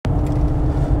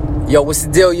Yo, what's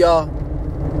the deal, y'all?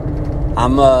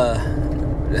 I'm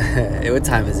what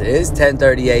time is it? It's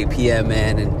 10:38 p.m.,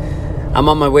 man, and I'm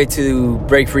on my way to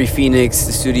Break Free Phoenix,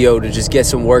 the studio, to just get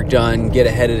some work done, get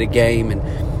ahead of the game. And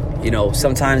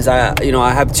sometimes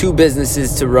I have two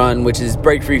businesses to run, which is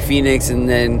Break Free Phoenix and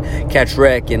then Catch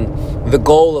Rec. And the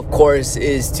goal, of course,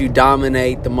 is to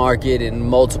dominate the market in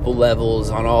multiple levels,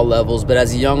 on all levels. But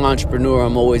as a young entrepreneur,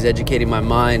 I'm always educating my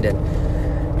mind and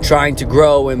trying to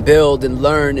grow and build and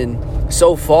learn. And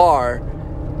so far,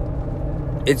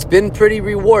 it's been pretty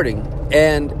rewarding.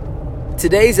 And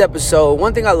today's episode,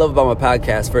 one thing I love about my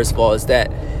podcast, first of all, is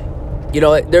that,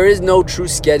 there is no true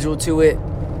schedule to it.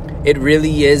 It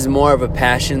really is more of a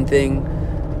passion thing.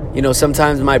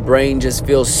 Sometimes my brain just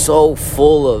feels so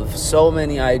full of so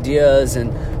many ideas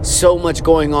and so much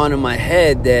going on in my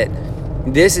head that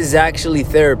this is actually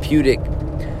therapeutic.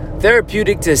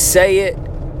 Therapeutic to say it,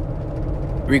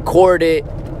 record it,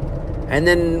 and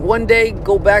then one day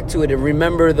go back to it and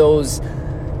remember those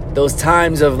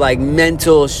times of like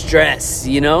mental stress,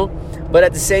 But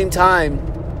at the same time,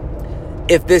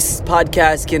 if this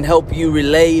podcast can help you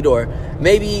relate, or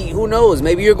maybe, who knows,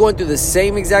 maybe you're going through the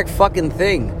same exact fucking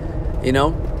thing,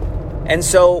 And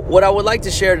so what I would like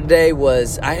to share today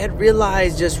was, I had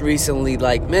realized just recently,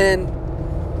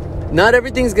 not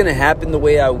everything's going to happen the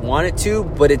way I want it to,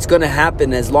 but it's going to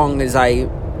happen as long as I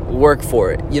work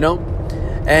for it,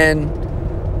 And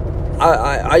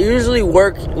I usually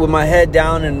work with my head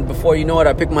down, and before you know it,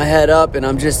 I pick my head up and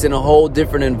I'm just in a whole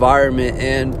different environment.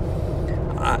 And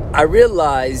I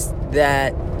realized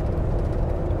that,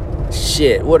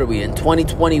 what are we in,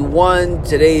 2021?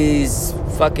 Today's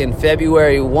fucking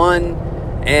February 1.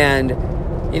 And,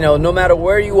 no matter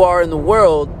where you are in the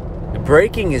world,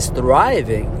 breaking is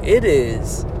thriving. It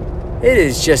is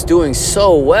just doing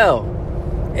so well.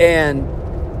 And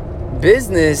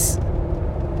business,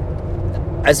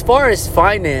 as far as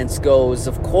finance goes,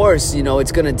 of course,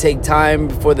 it's going to take time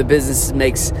before the business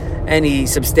makes any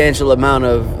substantial amount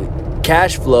of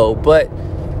cash flow. But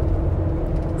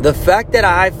the fact that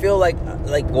I feel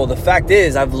the fact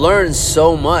is, I've learned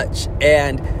so much,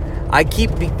 and I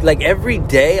keep, every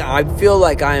day, I feel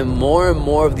like I am more and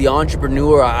more of the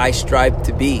entrepreneur I strive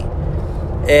to be.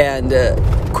 And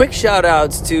quick shout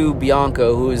outs to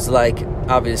Bianca, who's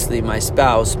obviously my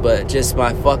spouse, but just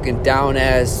my fucking down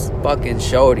ass fucking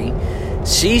shorty.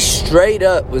 She straight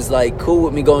up was cool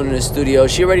with me going to the studio.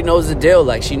 She already knows the deal.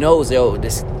 She knows,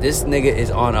 this nigga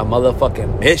is on a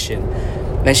motherfucking mission,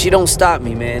 and she don't stop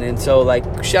me, man. And so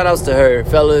shout outs to her.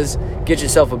 Fellas, get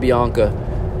yourself a Bianca.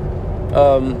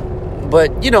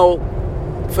 But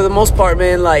for the most part,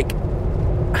 man,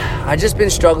 I just been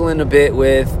struggling a bit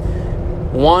with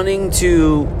wanting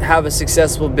to have a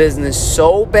successful business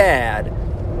so bad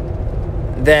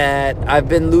that I've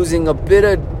been losing a bit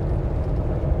of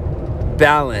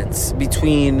balance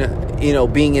between,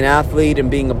 being an athlete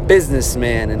and being a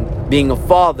businessman and being a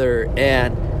father.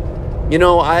 And,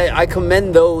 I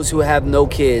commend those who have no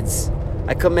kids.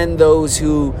 I commend those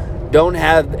who don't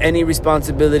have any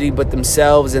responsibility but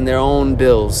themselves and their own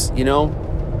bills,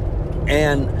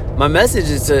 And my message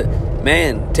is to,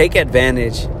 man, take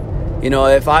advantage.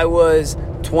 If I was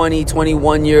 20,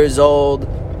 21 years old,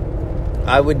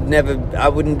 I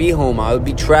wouldn't be home. I would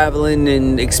be traveling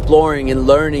and exploring and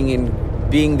learning and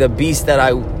being the beast that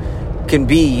I can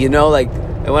be, And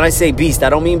when I say beast, I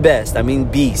don't mean best. I mean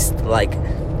beast.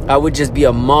 I would just be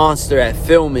a monster at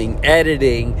filming,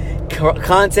 editing,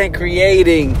 content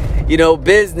creating,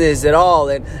 business at all.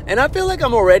 And I feel like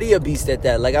I'm already a beast at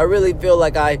that. I really feel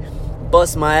like I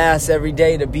bust my ass every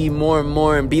day to be more and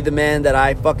more and be the man that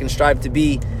I fucking strive to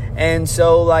be. And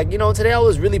so today I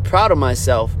was really proud of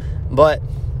myself, but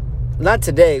not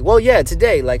today. Well, yeah,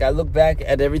 today, I look back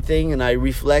at everything and I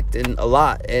reflect a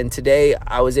lot. And today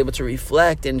I was able to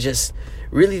reflect and just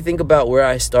really think about where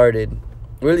I started,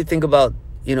 really think about,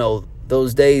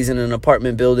 those days in an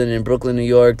apartment building in Brooklyn, New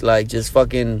York, just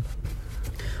fucking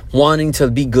wanting to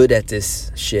be good at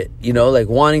this shit,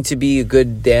 wanting to be a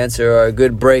good dancer or a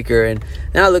good breaker. And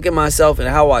now I look at myself and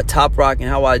how I top rock and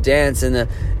how I dance and the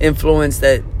influence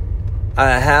that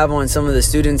I have on some of the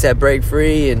students at Break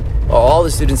Free and all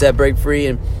the students at Break Free.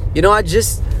 And,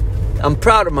 I'm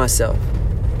proud of myself.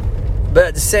 But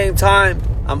at the same time,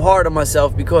 I'm hard on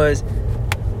myself because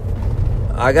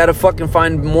I gotta fucking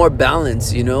find more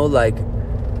balance,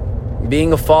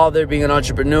 being a father, being an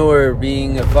entrepreneur,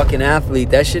 being a fucking athlete,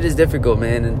 that shit is difficult,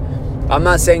 man. And I'm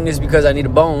not saying this because I need a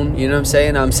bone, you know what I'm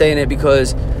saying? I'm saying it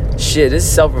because, this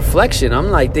is self-reflection.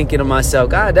 I'm thinking to myself,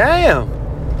 God damn.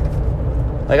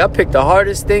 I picked the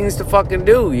hardest things to fucking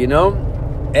do,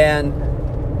 And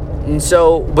And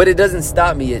so, but it doesn't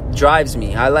stop me. It drives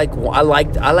me. I like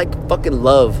fucking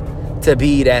love to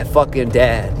be that fucking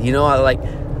dad. You know,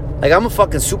 I'm a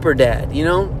fucking super dad, you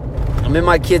know? I'm in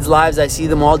my kids' lives. I see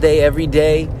them all day, every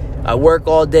day. I work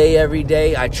all day, every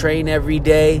day. I train every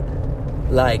day.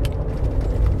 Like,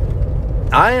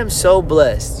 I am so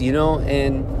blessed, you know?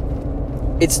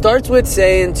 And it starts with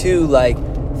saying, too, like,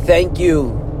 thank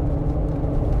you.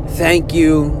 Thank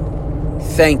you.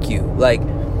 Thank you. Like,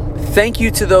 thank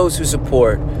you to those who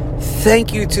support.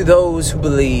 Thank you to those who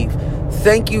believe.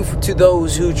 Thank you to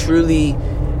those who truly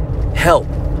help.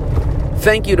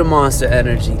 Thank you to Monster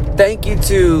Energy. Thank you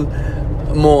to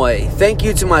Moy. Thank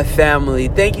you to my family.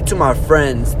 Thank you to my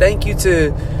friends. Thank you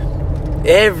to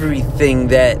everything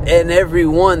that and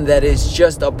everyone that is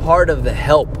just a part of the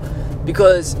help.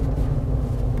 Because,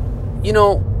 you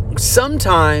know,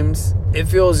 sometimes it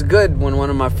feels good when one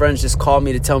of my friends just call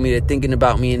me to tell me they're thinking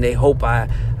about me and they hope I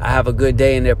have a good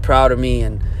day and they're proud of me.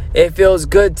 And it feels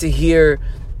good to hear,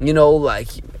 you know, like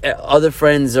other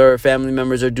friends or family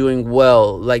members are doing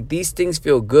well. Like, these things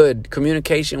feel good.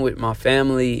 Communication with my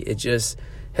family, it just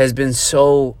has been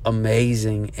so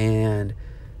amazing. And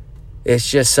it's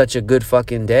just such a good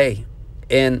fucking day.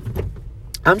 And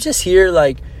I'm just here,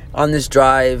 like, on this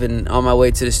drive and on my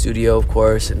way to the studio, of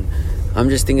course. And I'm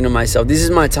just thinking to myself, this is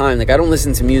my time. Like, I don't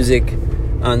listen to music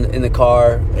in the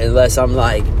car unless I'm,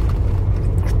 like,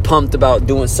 pumped about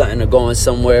doing something or going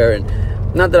somewhere. And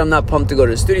not that I'm not pumped to go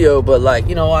to the studio, but, like,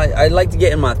 you know, I like to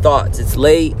get in my thoughts. It's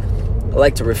late. I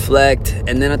like to reflect.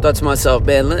 And then I thought to myself,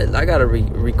 man, I got to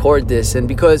record this. And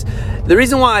because the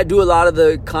reason why I do a lot of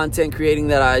the content creating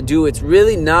that I do, it's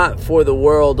really not for the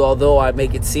world, although I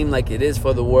make it seem like it is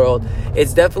for the world.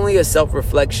 It's definitely a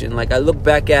self-reflection. Like, I look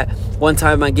back at one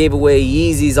time I gave away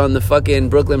Yeezys on the fucking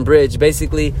Brooklyn Bridge.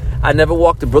 Basically, I never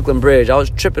walked the Brooklyn Bridge. I was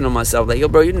tripping on myself. Like, yo,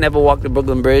 bro, you never walked the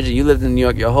Brooklyn Bridge and you lived in New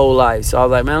York your whole life. So I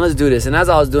was like, man, let's do this. And as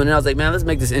I was doing it, I was like, man, let's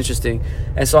make this interesting.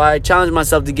 And so I challenged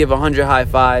myself to give 100 high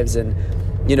fives. And,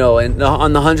 you know, and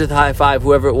on the 100th high five,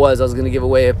 whoever it was, I was going to give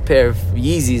away a pair of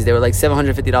Yeezys. They were like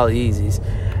 $750 Yeezys.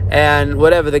 And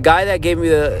whatever, the guy that I gave the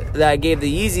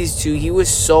Yeezys to, he was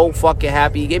so fucking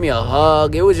happy. He gave me a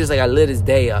hug. It was just like I lit his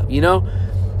day up, you know?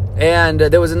 And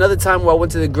there was another time where I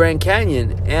went to the Grand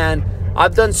Canyon. And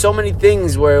I've done so many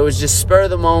things where it was just spur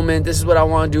of the moment. This is what I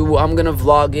want to do. I'm going to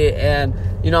vlog it. And,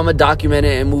 you know, I'm going to document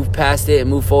it and move past it and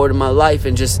move forward in my life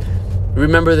and just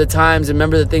remember the times and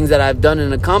remember the things that I've done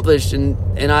and accomplished. And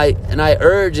I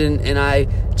urge and I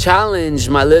challenge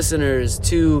my listeners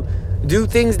to do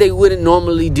things they wouldn't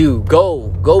normally do.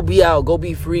 Go be out, go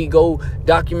be free, go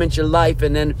document your life,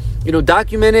 and then, you know,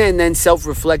 document it and then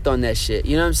self-reflect on that shit.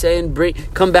 You know what I'm saying?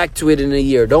 Come back to it in a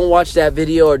year. Don't watch that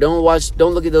video or don't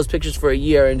look at those pictures for a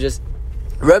year and just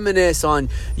reminisce on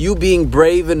you being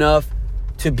brave enough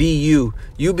to be you.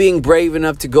 You being brave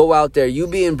enough to go out there. You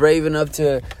being brave enough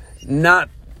to not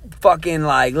fucking,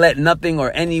 like, let nothing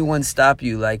or anyone stop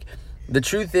you. Like, the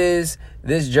truth is,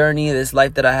 this journey, this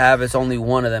life that I have, it's only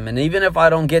one of them. And even if I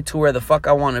don't get to where the fuck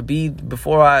I want to be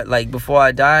before I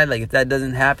die, like, if that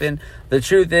doesn't happen, the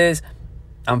truth is,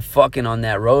 I'm fucking on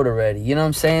that road already. You know what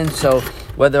I'm saying? So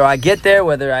whether I get there,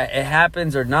 it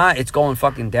happens or not, it's going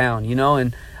fucking down, you know?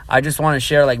 And I just want to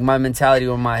share, like, my mentality,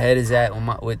 where my head is at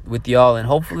with y'all. And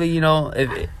hopefully, you know,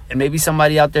 if maybe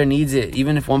somebody out there needs it,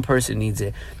 even if one person needs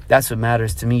it. That's what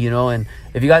matters to me, you know. And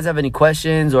if you guys have any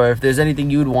questions or if there's anything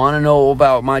you'd want to know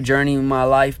about my journey in my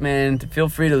life, man, feel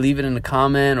free to leave it in the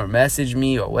comment or message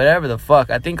me or whatever the fuck.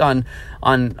 I think on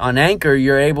Anchor,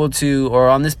 you're able to, or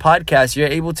on this podcast, you're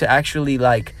able to actually,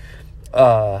 like,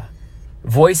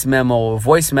 voice memo or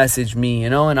voice message me, you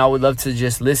know, and I would love to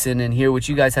just listen and hear what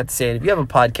you guys have to say. And if you have a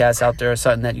podcast out there or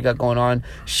something that you got going on,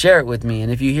 share it with me.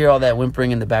 And if you hear all that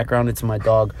whimpering in the background, it's my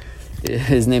dog.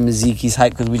 His name is Zeke. He's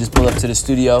hyped because we just pulled up to the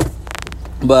studio.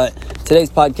 But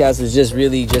today's podcast is just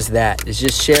really just that. It's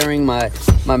just sharing my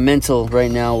mental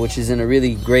right now, which is in a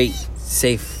really great,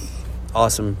 safe,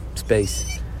 awesome space.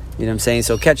 You know what I'm saying?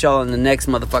 So catch y'all in the next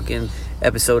motherfucking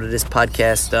episode of this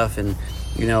podcast stuff. And,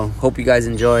 you know, hope you guys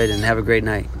enjoyed and have a great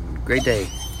night. Great day.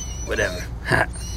 Whatever.